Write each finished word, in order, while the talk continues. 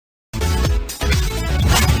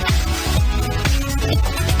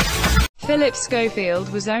Phillip Schofield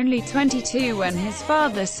was only 22 when his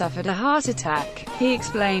father suffered a heart attack. He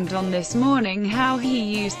explained on This Morning how he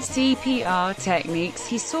used CPR techniques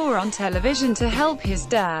he saw on television to help his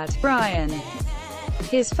dad, Brian.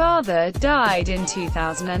 His father died in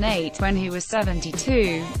 2008 when he was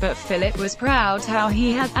 72, but Phillip was proud how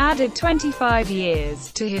he had added 25 years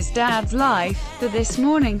to his dad's life. The This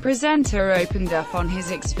Morning presenter opened up on his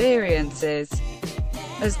experiences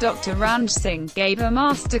as Dr. Ranj Singh gave a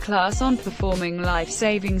masterclass on performing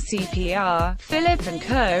life-saving CPR. Phillip and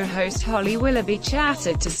co-host Holly Willoughby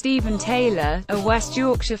chatted to Stephen Taylor, a West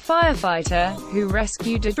Yorkshire firefighter, who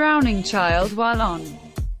rescued a drowning child while on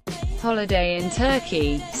holiday in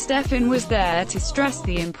Turkey. Stefan was there to stress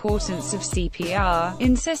the importance of CPR,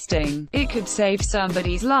 insisting, "It could save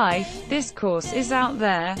somebody's life. This course is out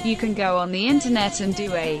there. You can go on the internet and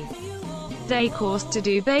do a day course to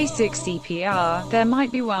do basic CPR. There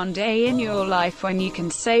might be one day in your life when you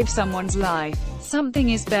can save someone's life. Something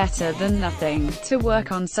is better than nothing. To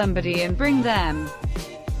work on somebody and bring them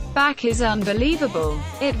back is unbelievable."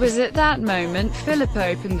 It was at that moment Phillip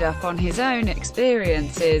opened up on his own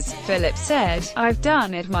experiences. Phillip said, "I've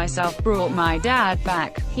done it myself, brought my dad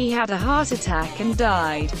back. He had a heart attack and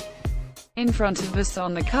died in front of us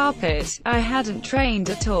on the carpet. I hadn't trained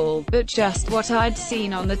at all, but just what I'd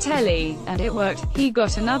seen on the telly, and it worked. He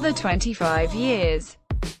got another 25 years.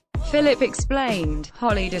 Phillip explained.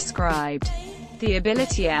 Holly described the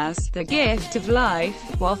ability as the gift of life,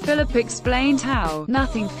 while Phillip explained how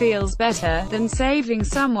nothing feels better than saving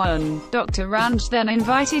someone. Dr. Ranj then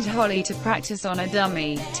invited Holly to practice on a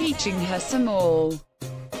dummy, teaching her some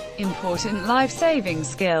all-important life-saving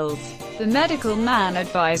skills. The medical man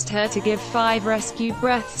advised her to give 5 rescue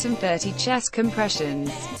breaths and 30 chest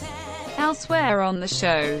compressions. Elsewhere on the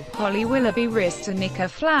show, Holly Willoughby risked a nick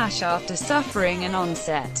flash after suffering an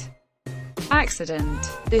on-set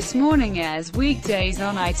accident. This Morning airs weekdays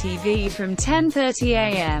on ITV from 10:30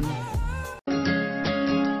 a.m.